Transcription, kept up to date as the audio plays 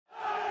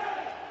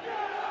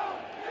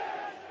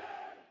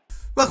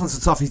Welcome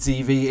to Toffee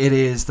TV. It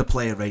is the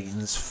player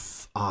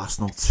ratings.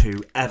 Arsenal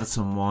 2,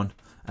 Everton 1.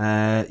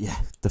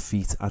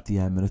 Defeat at the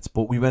Emirates.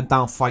 But we went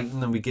down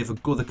fighting and we give a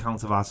good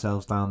account of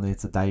ourselves down there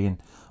today.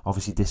 And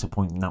obviously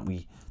disappointing that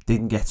we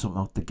didn't get something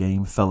out of the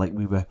game. Felt like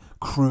we were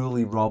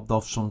cruelly robbed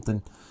of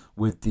something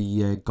with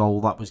the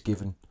goal that was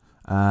given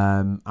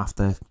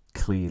after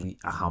clearly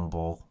a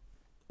handball.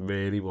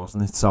 Really,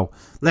 wasn't it? So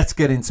let's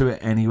get into it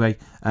anyway.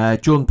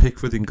 Jordan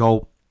Pickford in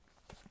goal.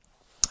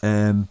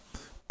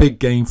 Big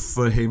game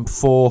for him,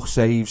 4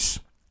 saves.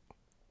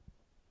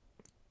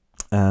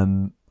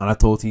 And I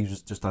thought he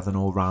was just had an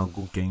all-round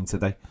good game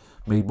today.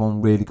 Made one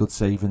really good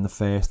save in the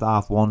first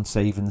half, one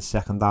save in the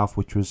second half,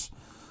 which was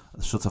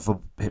sort of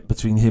a hit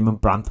between him and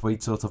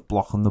Branthwaite, sort of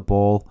blocking the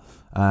ball.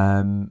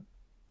 But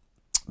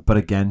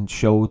again,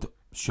 showed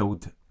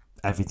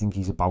everything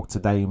he's about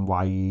today and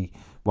why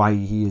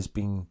he has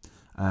been.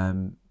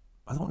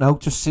 I don't know,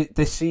 just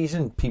this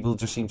season, people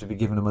just seem to be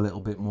giving him a little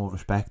bit more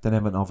respect than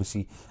him, and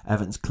obviously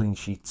Everton's clean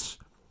sheets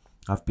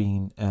have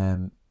been,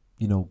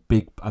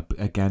 big.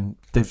 Again,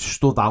 they've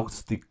stood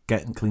out. They're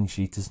getting clean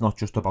sheets. It's not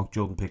just about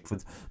Jordan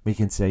Pickford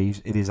making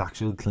saves. It is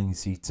actually clean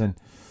sheets, and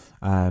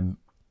I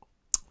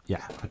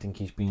think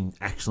he's been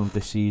excellent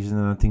this season,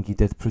 and I think he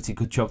did a pretty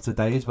good job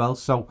today as well.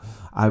 So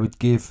I would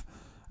give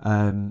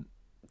Jordan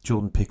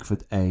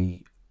Pickford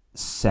a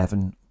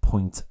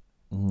 7.9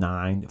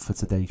 for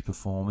today's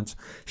performance.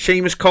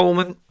 Seamus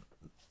Coleman,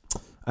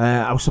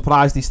 I was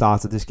surprised he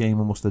started this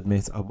game. I must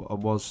admit, I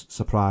was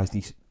surprised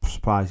he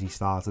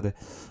started it.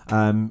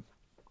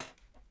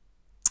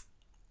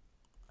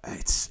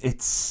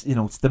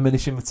 It's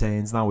diminishing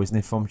returns now, isn't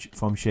it, from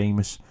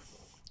Seamus?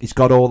 He's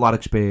got all that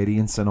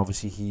experience, and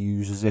obviously he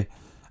uses it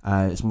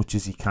as much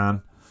as he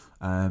can.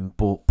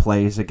 But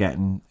players are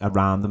getting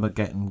around him, are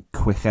getting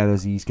quicker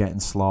as he's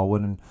getting slower,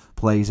 and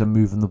players are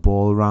moving the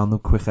ball around them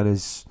quicker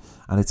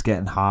and it's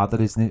getting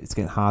harder, isn't it? It's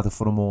getting harder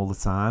for him all the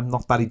time.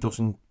 Not that he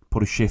doesn't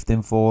put a shift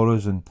in for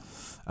us and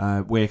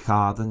work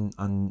hard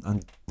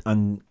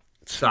and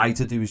try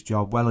to do his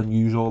job well and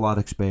use all that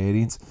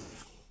experience.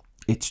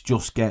 It's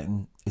just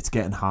getting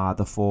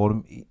harder for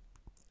him.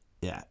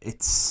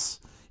 He's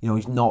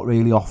not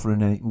really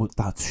offering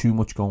too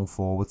much going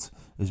forward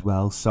as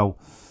well. So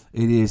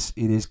it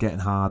is getting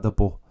harder,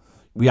 but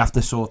we have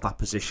to sort that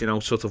position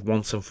out sort of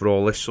once and for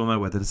all this summer,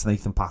 whether it's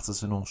Nathan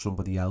Patterson or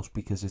somebody else,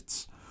 because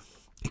it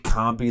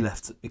can't be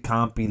left to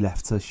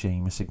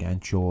Seamus again,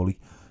 surely.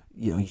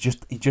 He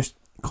just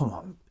come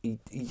on, he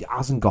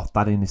hasn't got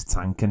that in his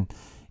tank, and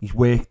he's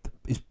worked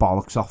his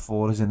bollocks off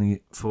for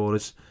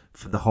us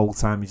for the whole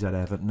time he's at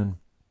Everton, and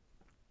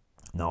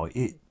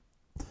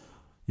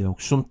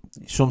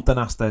something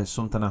has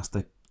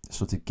to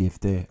sort of give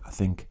there, I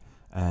think.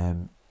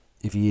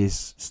 If he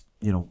is,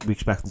 we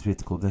expect him to be at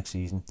the club next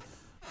season,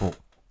 but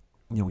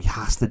he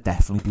has to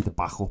definitely be the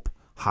backup.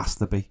 Has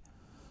to be.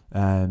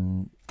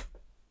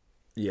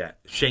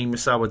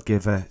 Seamus, I would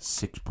give a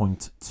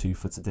 6.2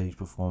 for today's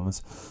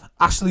performance.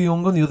 Ashley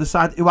Young on the other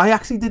side, who I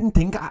actually didn't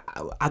think had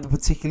a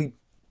particularly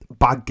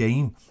bad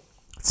game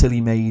till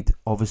he made,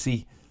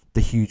 obviously, the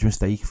huge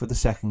mistake for the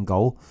second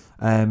goal.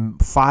 5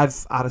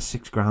 out of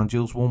 6 ground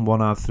duels, 1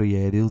 out of 3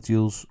 aerial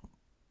duels,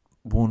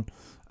 1.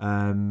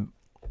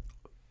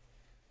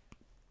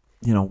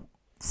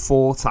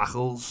 4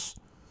 tackles,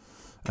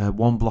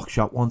 1 block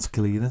shot, 1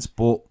 clearance,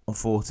 but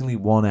unfortunately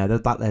 1 error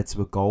that led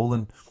to a goal.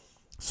 And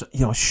so,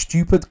 a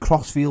stupid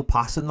crossfield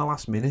pass in the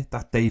last minute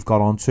that they've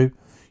got onto,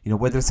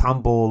 whether it's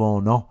handball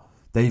or not,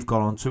 they've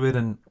got onto it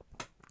and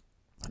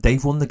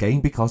they've won the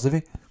game because of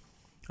it.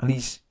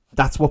 And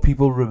that's what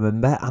people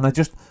remember. And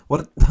the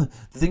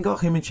thing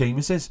about him and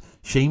Seamus is,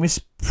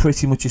 Seamus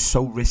pretty much is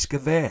so risk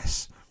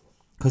averse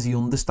because he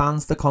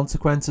understands the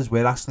consequences,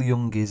 where Ashley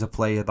Young is a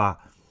player that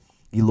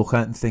you look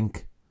at and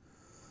think,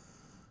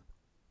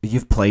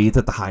 you've played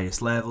at the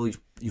highest level,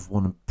 you've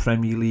won a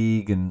Premier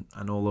League and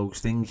all those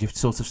things, you're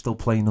sort of still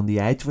playing on the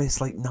edge, where it's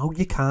like, no,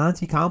 you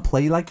can't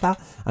play like that.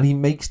 And he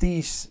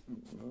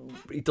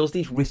does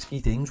these risky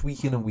things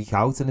week in and week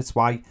out, and it's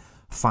why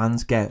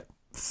fans get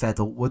fed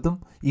up with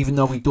him, even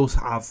though he does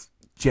have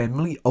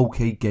generally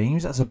okay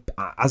games as a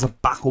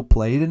backup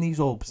player in these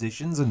all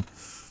positions. And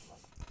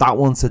that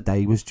one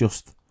today was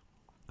just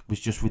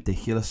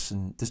ridiculous,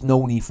 and there's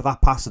no need for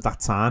that pass at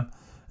that time,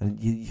 and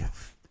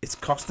it's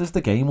cost us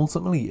the game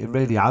ultimately. It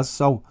really has.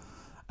 So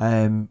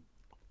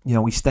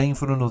he's staying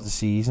for another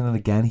season, and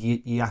again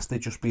he has to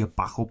just be a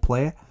backup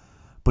player,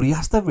 but he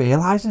has to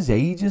realise his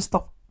age and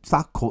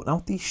start cutting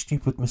out these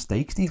stupid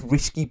mistakes, these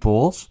risky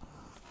balls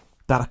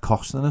that are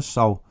costing us.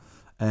 So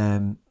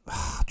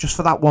just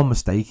for that one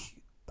mistake,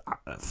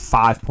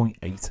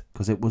 5.8,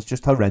 because it was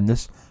just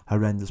horrendous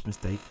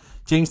mistake.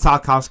 James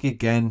Tarkowski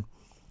again,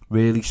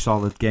 really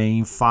solid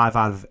game. 5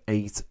 out of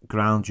 8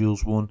 ground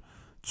duels won.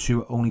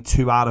 Only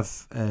 2 out of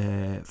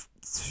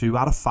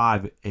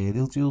 5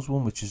 aerial duels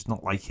won, which is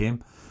not like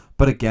him.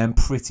 But again,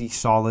 pretty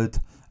solid.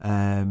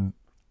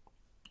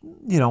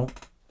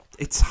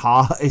 It's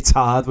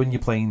hard when you're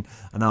playing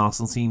an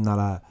Arsenal team that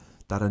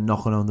are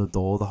knocking on the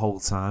door the whole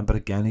time. But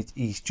again,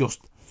 he's just,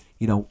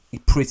 he's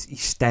pretty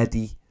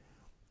steady,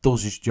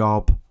 does his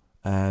job.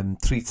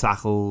 3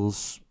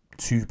 tackles,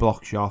 2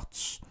 block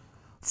shots,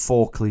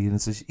 4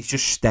 clearances. He's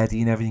just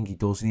steady in everything he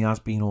does, and he has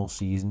been all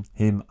season.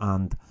 Him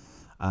and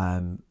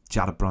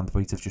Jared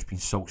Brandwaite have just been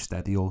so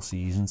steady all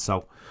season.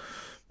 So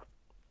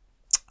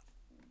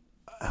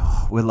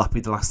we'll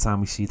happy the last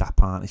time we see that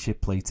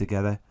partnership play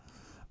together.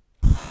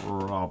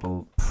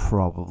 Probably.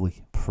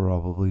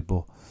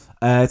 But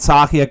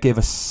Toffee, I give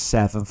a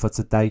 7 for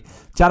today.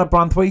 Jared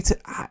Brandwaite,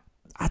 I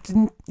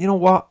didn't. You know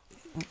what?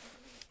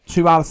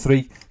 2 out of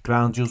 3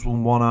 ground duels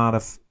won, 1 out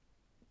of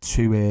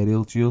 2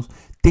 aerial duels.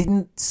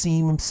 Didn't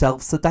seem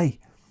himself today.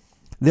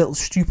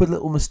 Stupid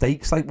little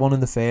mistakes, like one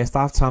in the first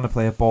half, trying to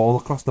play a ball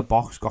across the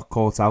box, got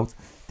caught out.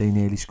 They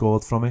nearly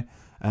scored from it.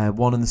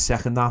 One in the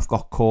second half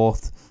got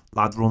caught.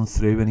 Lad run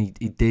through, and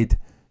he did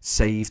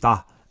save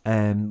that.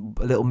 A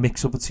little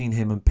mix-up between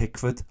him and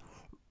Pickford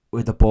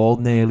with the ball.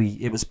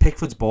 It was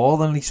Pickford's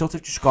ball, and he sort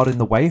of just got in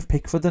the way of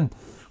Pickford. And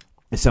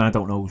listen, I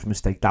don't know whose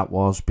mistake that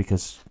was,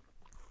 because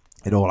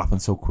it all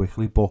happened so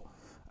quickly. But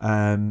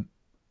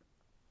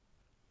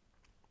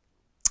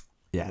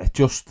he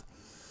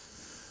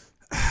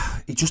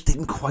just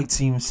didn't quite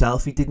seem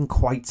himself. He didn't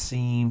quite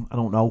seem, I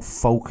don't know,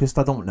 focused.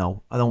 I don't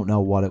know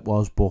what it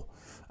was, but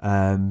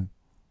I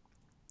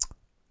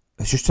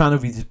was just trying to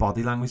read his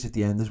body language at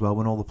the end as well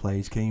when all the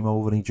players came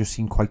over, and he just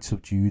seemed quite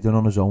subdued and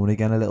on his own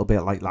again, a little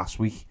bit like last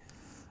week.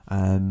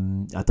 I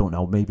don't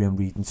know, maybe I'm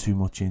reading too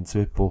much into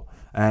it, but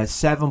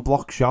 7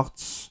 block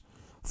shots,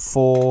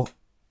 7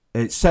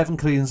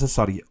 clearances,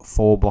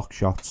 4 block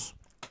shots.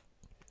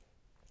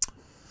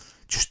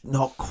 Just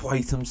not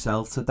quite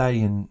himself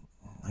today, and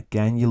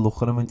again, you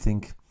look at him and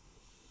think,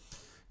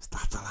 is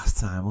that the last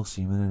time we'll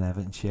see him in an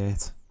Everton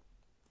shirt?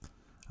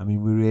 I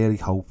mean, we really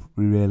hope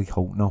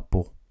not,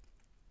 but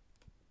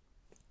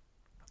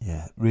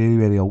yeah,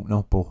 really hope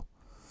not. But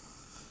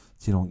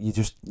you know, you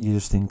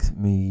just think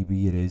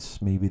maybe it is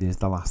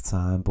the last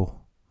time. But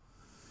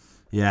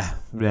yeah,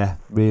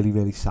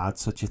 really sad.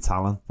 Such a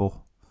talent, but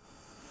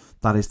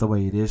that is the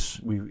way it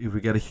is. If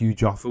we get a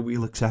huge offer,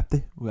 we'll accept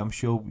it. I'm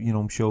sure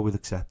we'll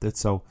accept it.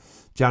 So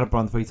Jared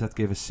Brandwaite, I'd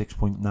give a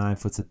 6.9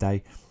 for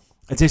today.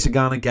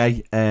 Atisagana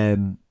Gay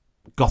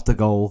got the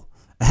goal.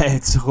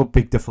 It's a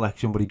big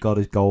deflection, but he got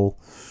his goal.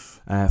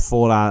 2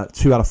 out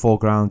of 4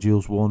 ground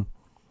duels won.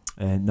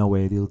 No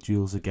aerial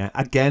duels again.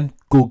 Again,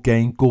 good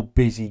game, good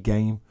busy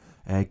game.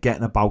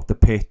 Getting about the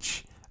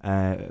pitch.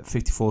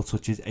 54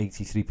 touches,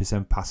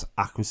 83% pass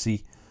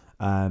accuracy.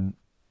 And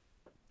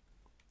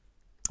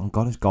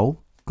got his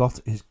goal.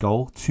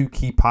 2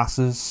 key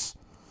passes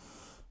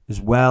as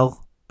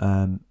well.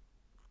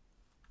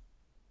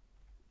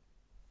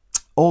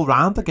 All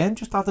round again,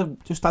 just had a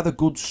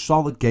good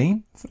solid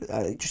game.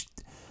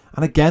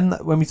 And again,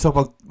 when we talk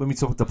about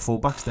the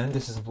fullbacks, then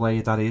this is a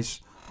player that is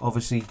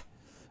obviously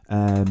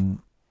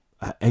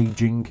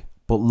aging,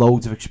 but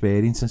loads of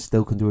experience and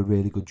still can do a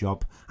really good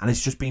job. And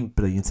it's just been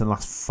brilliant in the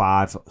last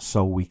 5 or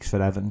so weeks for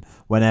Everton,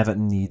 when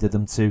Everton needed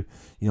them to.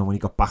 You know, when he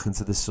got back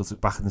into the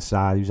back in the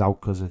side, he was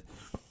out because I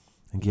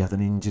think he had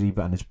an injury,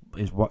 but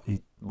his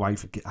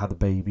wife had a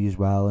baby as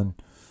well, and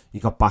he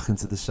got back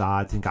into the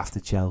side, I think, after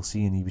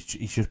Chelsea, and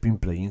he's just been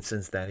brilliant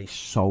since then. He's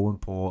so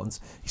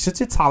important. He's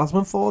such a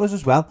talisman for us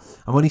as well.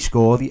 And when he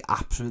scored, he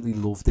absolutely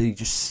loved it. He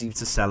just seemed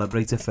to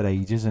celebrate it for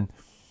ages, and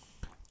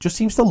just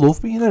seems to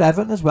love being at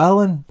Everton as well.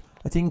 And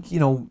I think, you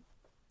know,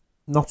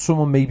 not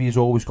someone maybe has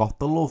always got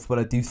the love, but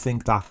I do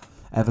think that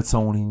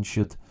Evertonians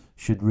should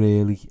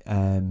really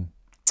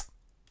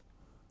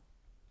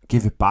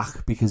give it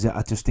back, because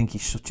I just think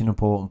he's such an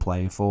important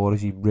player for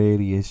us. He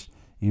really is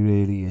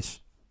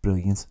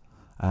brilliant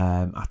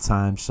at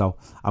times. So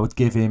I would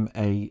give him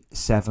a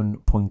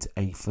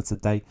 7.8 for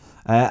today.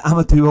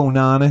 Amadou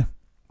Onana,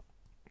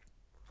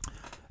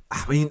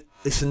 I mean,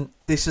 listen,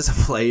 this is a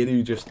player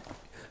who just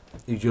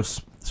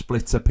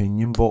splits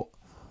opinion, but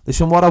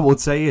listen, what I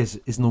would say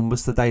is his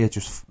numbers today are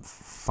just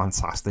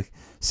fantastic.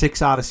 6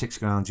 out of 6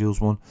 ground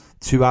duels won,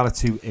 2 out of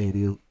 2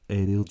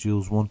 aerial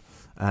duels won,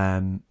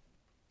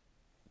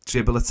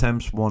 dribble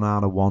attempts 1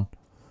 out of 1,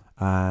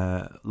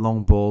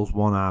 long balls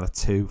 1 out of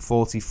 2,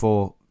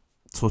 44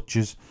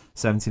 touches,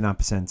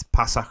 79%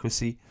 pass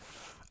accuracy,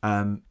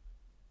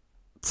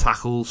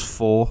 tackles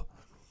 4.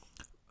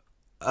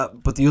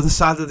 But the other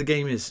side of the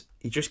game is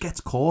he just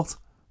gets caught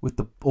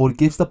or he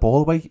gives the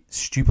ball away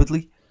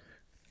stupidly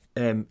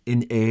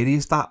in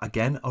areas that,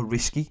 again, are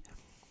risky,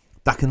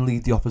 that can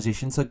lead the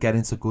opposition to get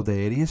into good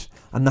areas,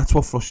 and that's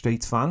what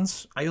frustrates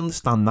fans. I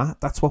understand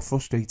that. That's what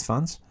frustrates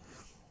fans.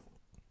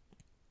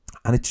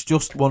 And it's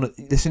just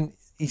listen,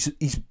 he's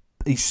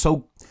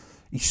so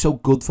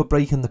good for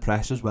breaking the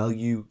press as well.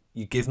 You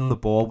give him the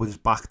ball with his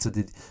back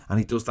to and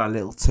he does that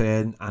little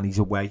turn and he's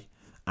away.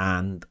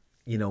 And,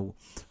 you know,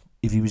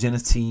 if he was in a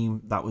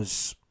team that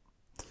was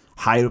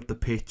higher up the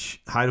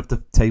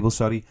table,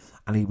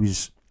 and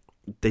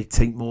they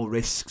take more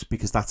risks,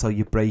 because that's how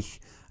you break.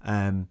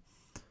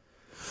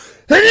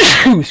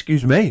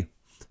 Excuse me.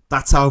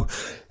 That's how.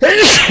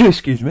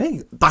 Excuse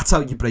me. That's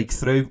how you break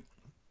through.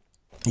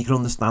 You can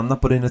understand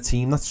that, but in a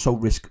team that's so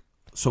risk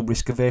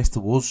averse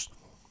to us,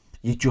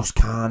 you just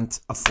can't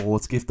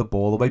afford to give the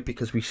ball away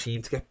because we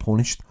seem to get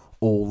punished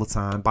all the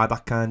time by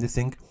that kind of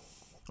thing.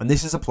 And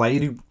this is a player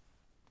who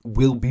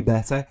will be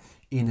better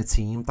in a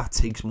team that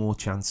takes more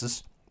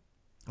chances.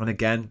 And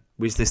again,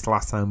 was this the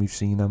last time we've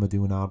seen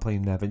Mathew and I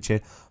playing in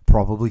Everton?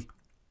 Probably.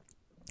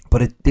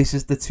 But this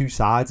is the two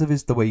sides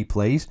of the way he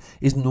plays.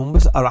 His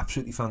numbers are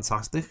absolutely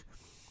fantastic.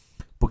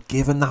 But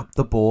giving that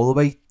the ball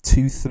away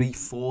 2, 3,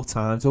 4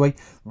 times away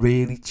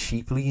really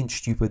cheaply in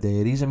stupid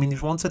areas. I mean,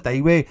 there's one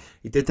today where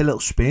he did the little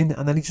spin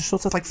and then he just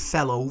sort of like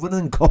fell over and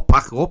then got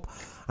back up.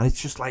 And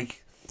it's just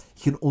like,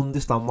 you can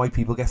understand why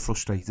people get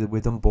frustrated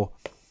with him. But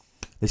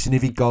listen,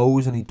 if he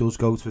goes and he does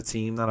go to a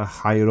team that are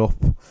higher up,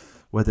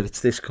 whether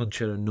it's this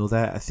country or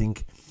another, I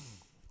think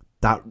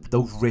that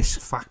those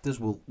risk factors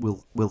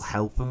will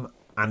help him.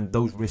 And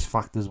those risk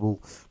factors will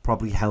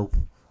probably help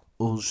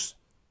us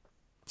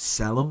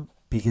sell him,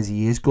 because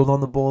he is good on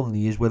the ball and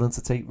he is willing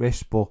to take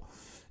risks, but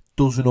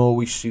doesn't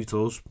always suit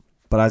us.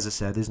 But as I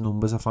said, his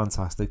numbers are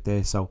fantastic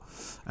there. So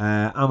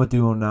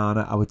Mathew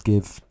Onana, I would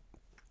give,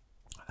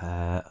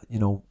 I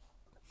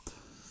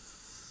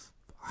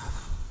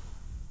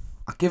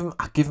give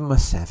him a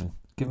 7.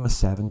 Give him a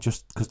 7,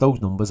 just because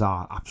those numbers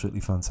are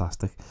absolutely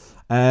fantastic.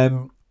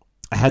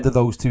 Ahead of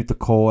those two,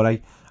 Decore,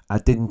 I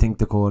didn't think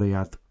Decore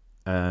had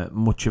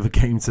much of a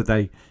game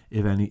today,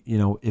 if any.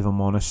 If I'm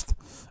honest.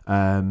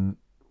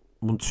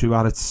 Won 4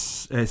 out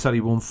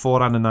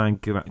of 9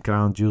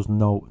 ground duels,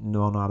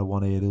 none out of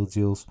 1 aerial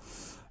duels.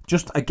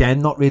 Just again,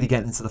 not really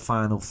getting into the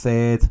final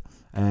third.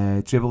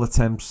 Dribble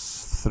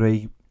attempts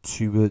 3,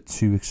 2 were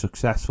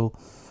successful,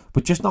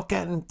 but just not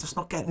getting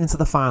into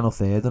the final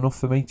third enough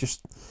for me.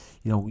 Just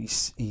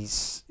he's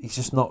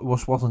just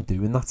wasn't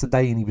doing that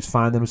today, and he was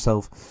finding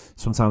himself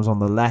sometimes on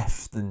the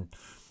left and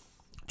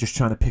just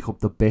trying to pick up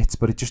the bits,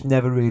 but it just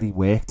never really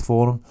worked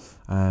for him.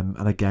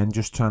 And again,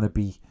 just trying to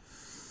be.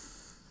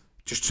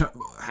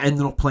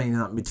 Ending up playing in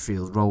that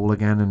midfield role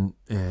again, and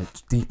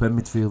deeper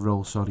midfield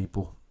role,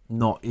 but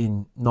not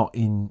in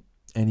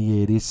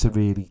any areas to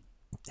really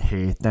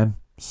hurt them.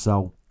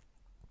 So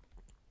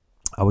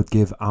I would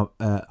give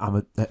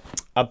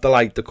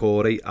Abdoulaye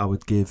Decore, I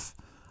would give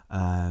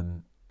a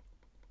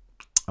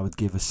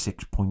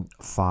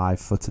 6.5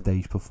 for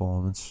today's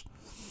performance.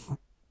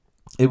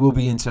 It will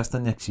be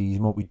interesting next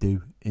season what we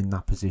do in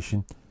that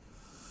position.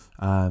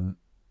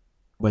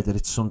 Whether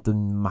it's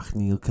something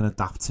McNeil can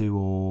adapt to,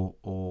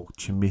 or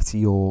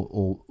Chimiti,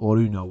 or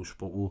who knows,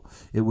 but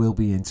it will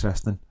be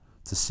interesting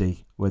to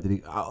see whether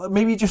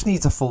maybe he just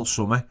needs a full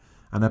summer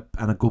and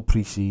a good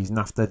pre-season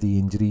after the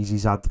injuries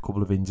he's had, a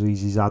couple of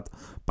injuries he's had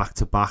back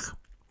to back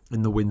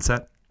in the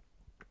winter.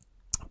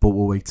 But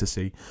we'll wait to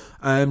see.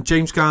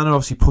 James Garner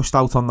obviously pushed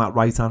out on that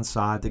right hand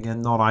side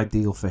again, not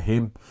ideal for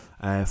him.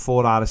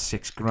 4 out of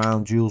 6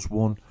 ground duels,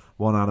 1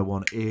 out of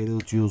 1 aerial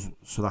duels,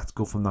 so that's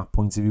good from that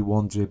point of view.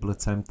 1 dribble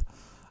attempt.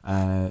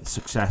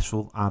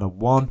 Successful out of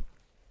 1.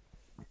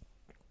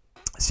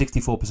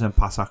 64%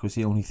 pass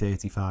accuracy, only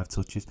 35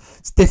 touches.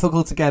 It's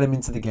difficult to get him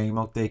into the game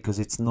out there because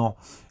it's not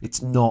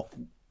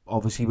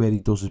obviously where he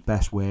does his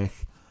best work,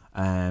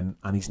 and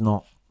he's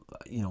not,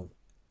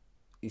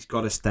 he's got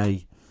to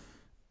stay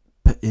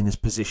in his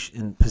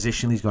position.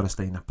 He's got to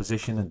stay in that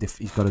position, and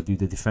he's got to do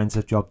the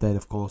defensive job there,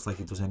 of course, like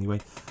he does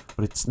anyway.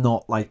 But it's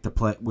not like the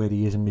play where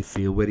he is in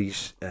midfield, where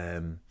he's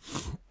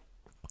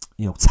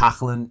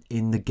tackling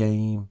in the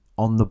game,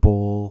 on the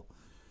ball.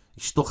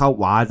 He's stuck out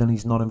wide and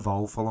he's not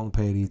involved for long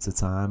periods of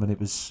time, and it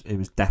was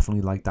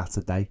definitely like that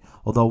today.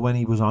 Although when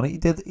he was on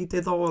it, he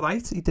did all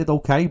right. He did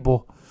okay,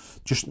 but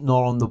just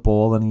not on the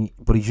ball.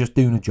 But he's just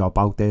doing a job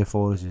out there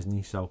for us, isn't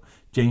he? So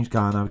James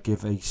Garner, I would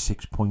give a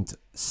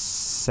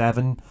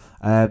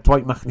 6.7.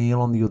 Dwight McNeil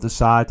on the other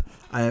side.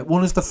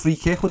 One is the free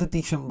kick with a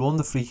decent run,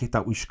 the free kick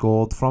that we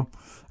scored from.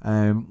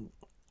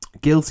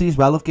 Guilty as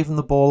well of giving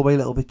the ball away a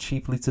little bit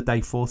cheaply today.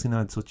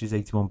 49 touches,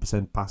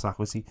 81% pass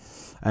accuracy.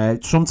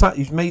 Sometimes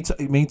he's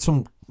made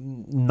some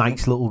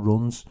nice little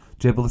runs.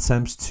 Dribble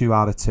attempts 2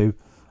 out of 2,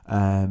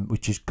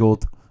 which is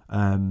good.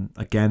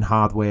 Again,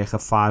 hard worker,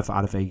 5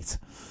 out of 8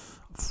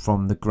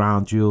 from the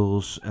ground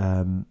duels.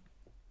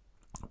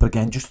 But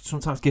again, just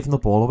sometimes giving the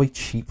ball away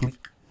cheaply,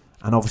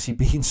 and obviously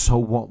being so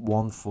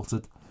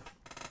one-footed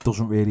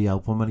doesn't really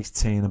help him, and he's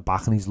turning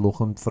back and he's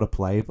looking for a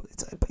player. But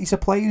he's a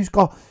player who's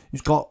got.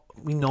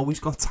 We know he's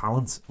got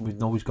talent. We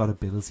know he's got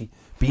ability.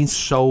 Being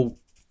so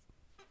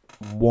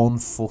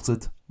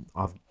one-footed,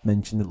 I've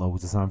mentioned it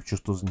loads of times,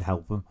 just doesn't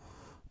help him.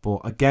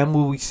 But again,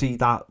 will we see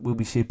that? Will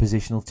we see a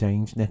positional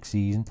change next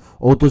season,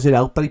 or does it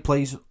help that he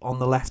plays on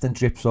the left and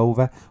drips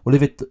over? Well,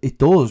 if it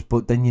does,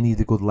 but then you need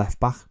a good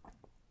left back.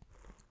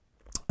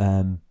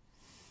 But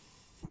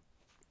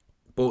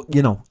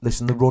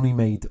listen, the run he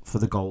made for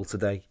the goal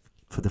today,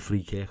 for the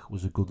free kick,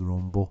 was a good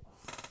run. But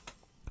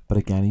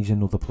again, he's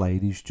another player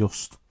who's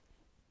just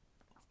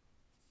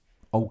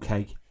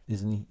okay,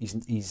 isn't he?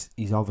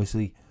 He's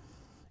obviously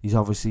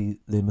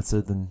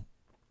limited, and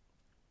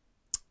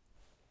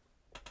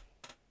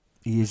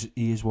he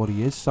is what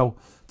he is. So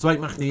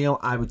Dwight McNeil,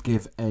 I would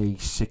give a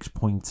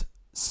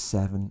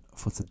 6.7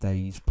 for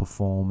today's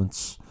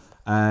performance.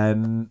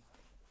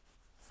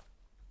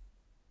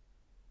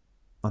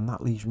 And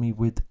that leaves me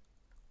with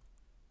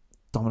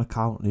Dominic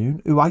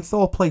Calvert-Lewin, who I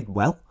thought played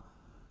well,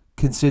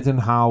 considering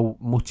how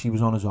much he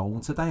was on his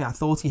own today. I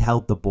thought he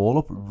held the ball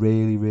up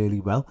really, really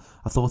well.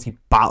 I thought he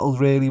battled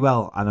really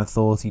well, and I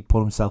thought he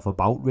put himself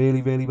about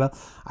really, really well.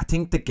 I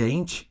think the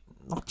game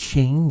not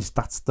changed,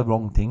 that's the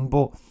wrong thing,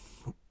 but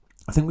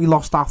I think we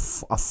lost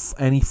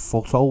any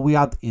foothold we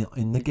had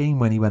in the game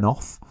when he went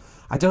off.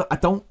 I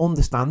don't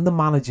understand the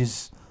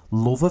manager's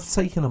love of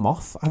taking him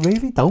off. I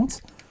really don't.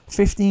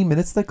 15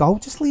 minutes to go,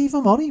 just leave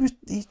him on.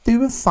 He's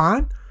doing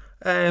fine.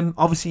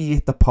 Obviously he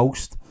hit the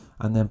post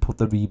and then put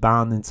the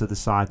rebound into the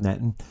side net,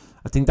 and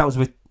I think that was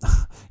a bit.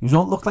 He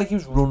looked like he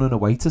was running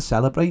away to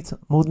celebrate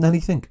more than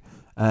anything.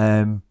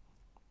 73%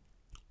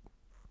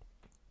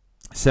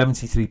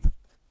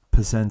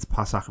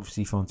 pass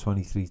accuracy from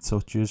 23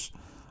 touches.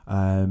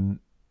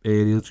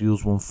 Aerial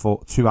duels won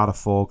 2 out of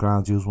 4.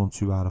 Ground duels won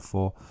 2 out of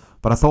 4.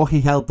 But I thought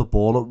he held the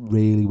ball up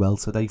really well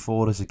today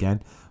for us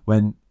again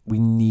when we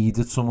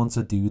needed someone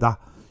to do that.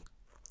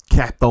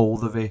 Kept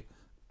hold of it.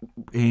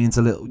 Ian's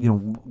a little,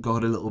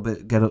 got a little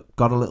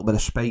bit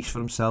of space for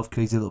himself,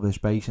 created a little bit of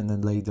space, and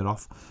then laid it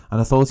off. And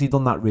I thought he'd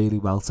done that really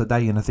well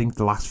today. And I think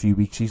the last few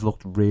weeks he's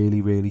looked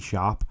really, really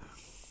sharp,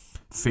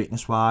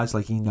 fitness wise,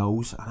 like he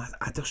knows. And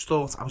I just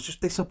thought, I was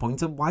just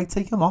disappointed. Why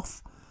take him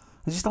off?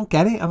 I just don't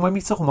get it. And when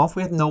we took him off,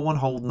 we had no one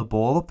holding the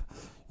ball up.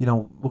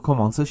 We'll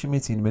come on to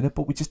Schmidt in a minute,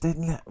 but we just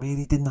didn't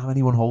have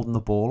anyone holding the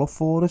ball up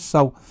for us.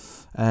 So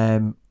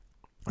I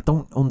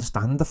don't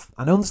understand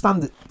I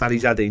understand that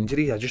he's had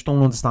injuries. I just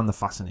don't understand the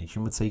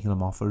fascination with taking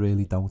him off. I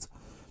really don't.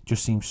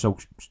 Just seems so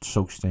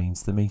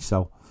strange to me.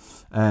 So,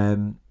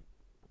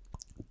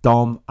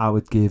 Dom, I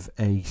would give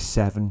a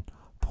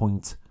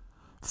 7.4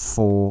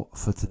 for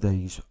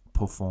today's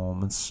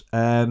performance.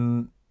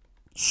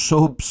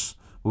 Subs,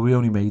 well, we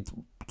only made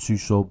 2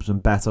 subs,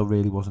 and Beto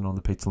really wasn't on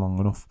the pitch long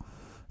enough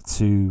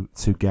to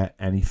get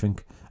anything.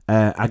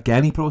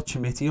 Again, he brought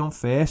Schmidt on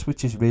first,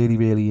 which is really,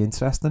 really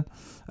interesting.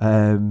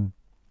 I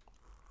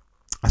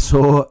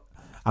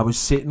was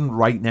sitting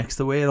right next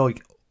to where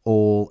like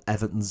all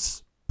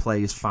Everton's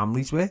players'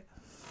 families were,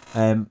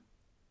 and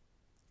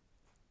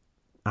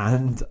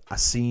I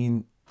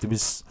seen there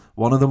was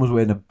one of them was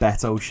wearing a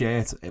Beto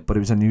shirt, but it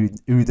was a new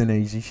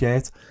Udinese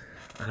shirt,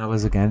 and I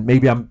was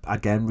maybe I'm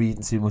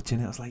reading too much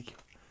in it. I was like,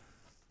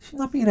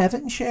 shouldn't that be an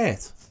Everton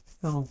shirt?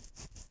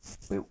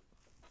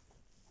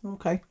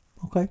 Okay.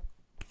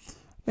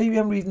 Maybe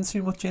I'm reading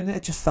too much in it.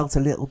 It just felt a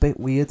little bit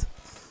weird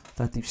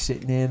that they're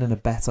sitting in a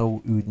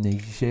Beto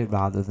Udinese shirt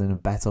rather than a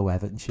Beto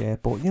Everton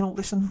shirt. But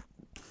listen,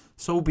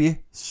 so be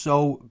it.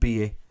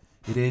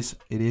 It is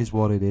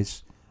what it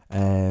is.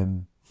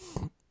 It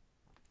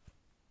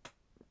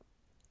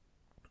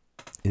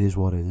is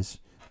what it is.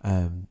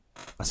 I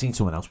seen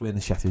someone else wearing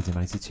a Sheffield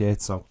United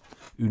shirt, so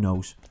who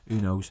knows?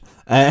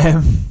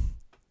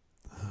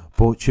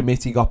 But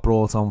Schmidt got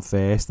brought on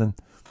first, and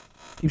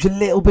he was a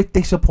little bit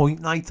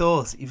disappointing, I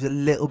thought. He was a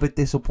little bit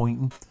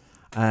disappointing.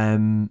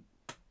 I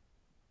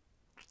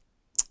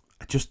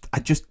just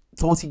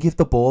thought he'd give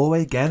the ball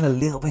away again a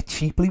little bit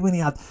cheaply when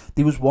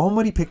there was one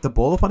where he picked the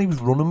ball up and he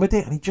was running with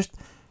it, and he just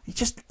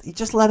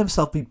let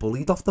himself be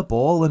bullied off the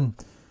ball. And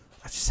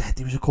I just said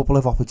there was a couple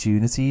of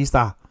opportunities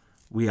that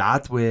we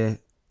had where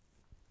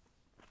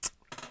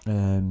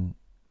could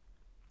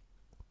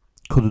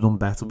have done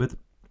better with.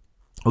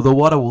 Although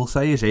what I will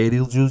say is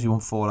aerial duels, he won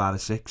 4 out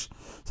of 6.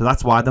 So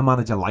that's why the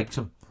manager likes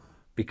him,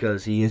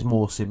 because he is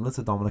more similar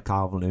to Dominic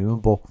Calvert-Lewin.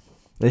 But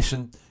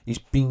listen, he's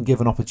been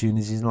given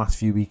opportunities in the last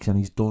few weeks and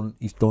he's done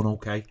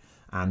okay.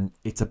 And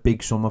it's a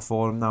big summer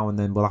for him now, and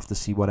then we'll have to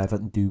see what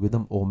Everton do with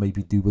him, or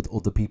maybe do with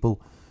other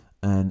people.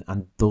 And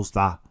does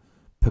that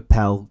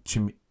propel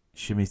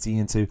Schmidt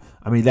into...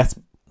 I mean,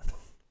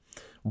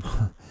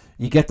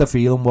 you get the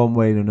feeling one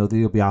way or another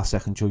he'll be our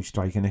second choice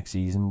striker next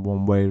season,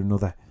 one way or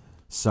another.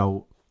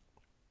 So...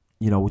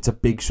 it's a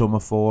big summer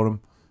for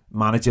him.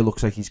 Manager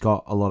looks like he's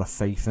got a lot of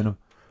faith in him.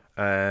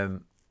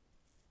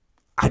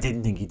 I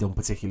didn't think he'd done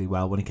particularly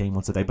well when he came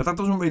on today, but that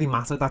doesn't really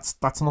matter.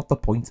 That's not the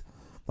point.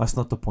 That's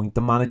not the point.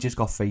 The manager's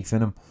got faith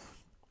in him,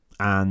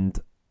 and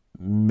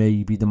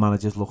maybe the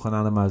manager's looking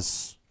at him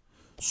as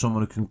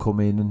someone who can come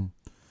in and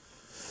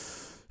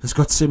has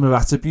got similar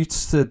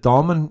attributes to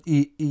Dom, and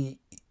he's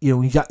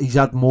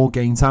had more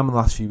game time in the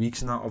last few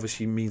weeks, and that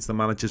obviously means the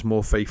manager's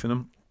more faith in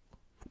him,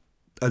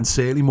 and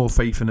certainly more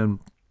faith in him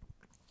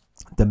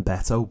than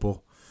Beto. But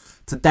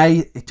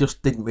today it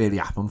just didn't really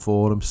happen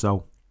for him,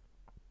 so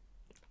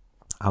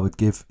I would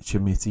give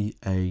Schmidt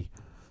a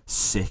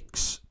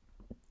 6.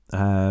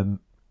 And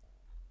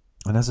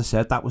as I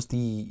said, that was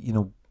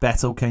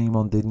Beto came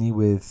on, didn't he,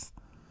 with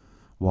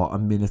a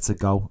minute to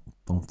go.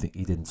 Don't think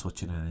he didn't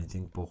touch it or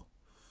anything, but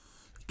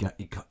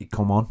he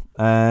come on.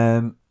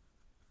 And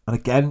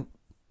again,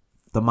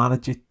 the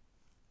manager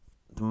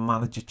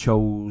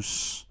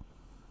chose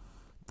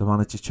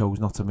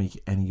not to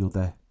make any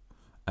other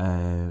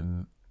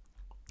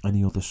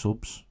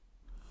subs,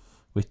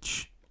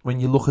 which when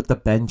you look at the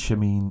bench, I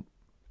mean,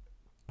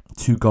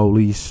 2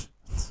 goalies,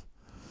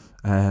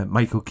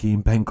 Michael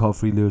Keane, Ben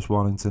Godfrey, Lewis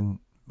Warrington,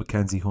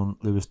 Mackenzie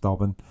Hunt, Lewis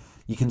Dobbin.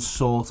 you can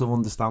sort of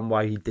understand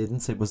why he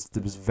didn't.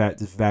 There's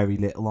very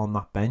little on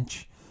that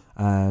bench,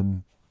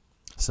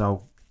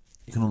 so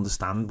you can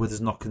understand with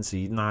us not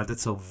conceding either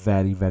till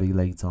very, very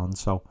late on.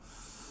 So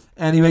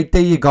anyway,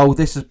 there you go.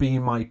 This has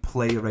been my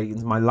player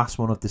ratings, my last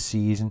one of the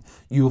season.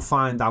 You'll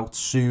find out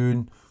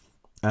soon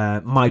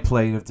my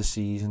player of the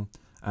season.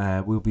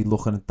 We'll be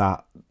looking at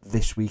that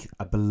this week,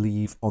 I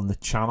believe, on the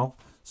channel.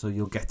 So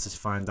you'll get to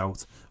find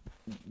out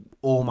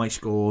all my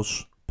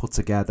scores put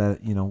together,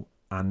 you know,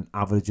 and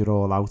average it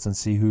all out and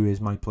see who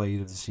is my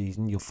player of the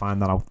season. You'll find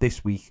that out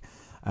this week.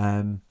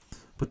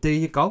 But there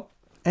you go.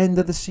 End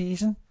of the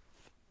season.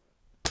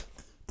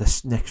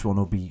 This next one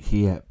will be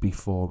here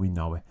before we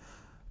know it.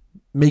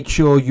 Make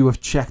sure you have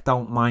checked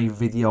out my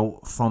video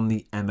from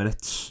the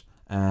Emirates,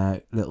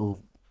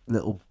 little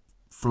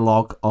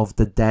vlog of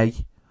the day,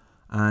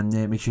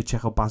 and make sure you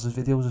check out Baz's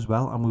videos as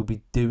well. And we'll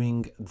be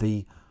doing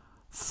the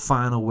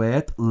final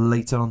word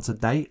later on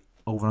today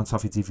over on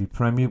Toffee TV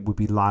Premier. We'll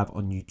be live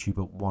on YouTube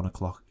at 1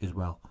 o'clock as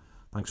well.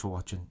 Thanks for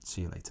watching.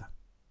 See you later.